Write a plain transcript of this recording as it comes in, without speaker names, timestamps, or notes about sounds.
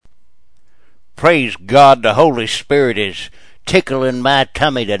Praise God, the Holy Spirit is tickling my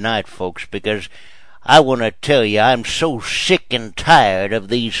tummy tonight, folks, because I want to tell you I'm so sick and tired of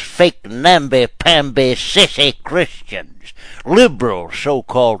these fake namby-pamby sissy Christians, liberal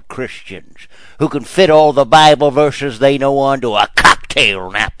so-called Christians, who can fit all the Bible verses they know onto a cocktail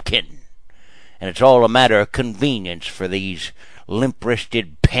napkin. And it's all a matter of convenience for these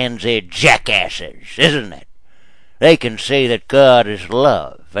limp-wristed pansy jackasses, isn't it? They can say that God is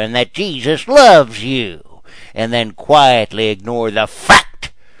love and that Jesus loves you, and then quietly ignore the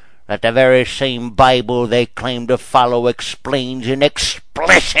fact that the very same Bible they claim to follow explains in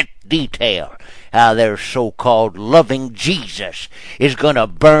explicit detail how their so-called loving Jesus is going to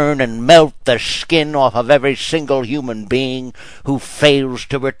burn and melt the skin off of every single human being who fails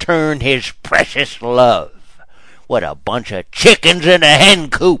to return his precious love. What a bunch of chickens in a hen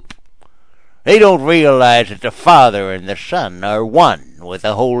coop! They don't realize that the Father and the Son are one with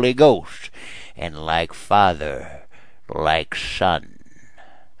the Holy Ghost, and like Father, like Son.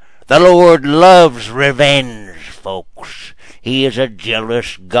 The Lord loves revenge, folks. He is a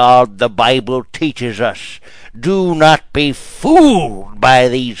jealous God, the Bible teaches us. Do not be fooled by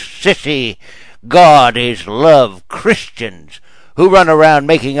these sissy God is love Christians who run around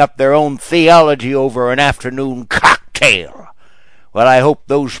making up their own theology over an afternoon cocktail. Well, I hope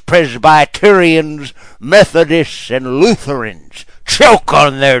those Presbyterians, Methodists, and Lutherans choke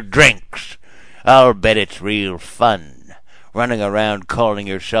on their drinks. I'll bet it's real fun, running around calling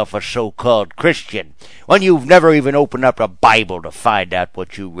yourself a so-called Christian, when you've never even opened up a Bible to find out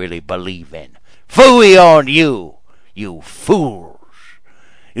what you really believe in. Phooey on you, you fools!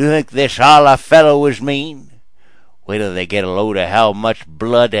 You think this Allah fellow is mean? Wait till they get a load of how much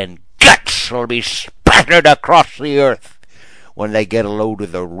blood and guts will be spattered across the earth when they get a load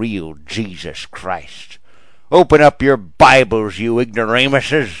of the real Jesus Christ. Open up your Bibles, you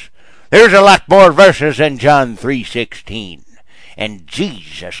ignoramuses. There's a lot more verses than John 3:16. And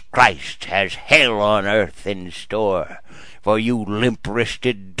Jesus Christ has hell on earth in store for you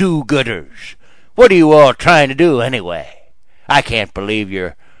limp-wristed do-gooders. What are you all trying to do anyway? I can't believe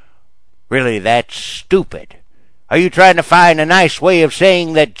you're really that stupid. Are you trying to find a nice way of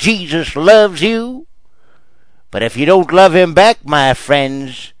saying that Jesus loves you? But if you don't love him back, my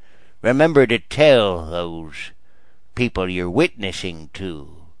friends, remember to tell those people you're witnessing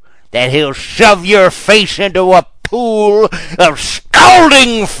to that he'll shove your face into a pool of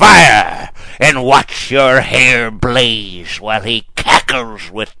scalding fire and watch your hair blaze while he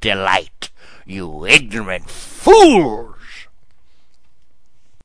cackles with delight. You ignorant fools!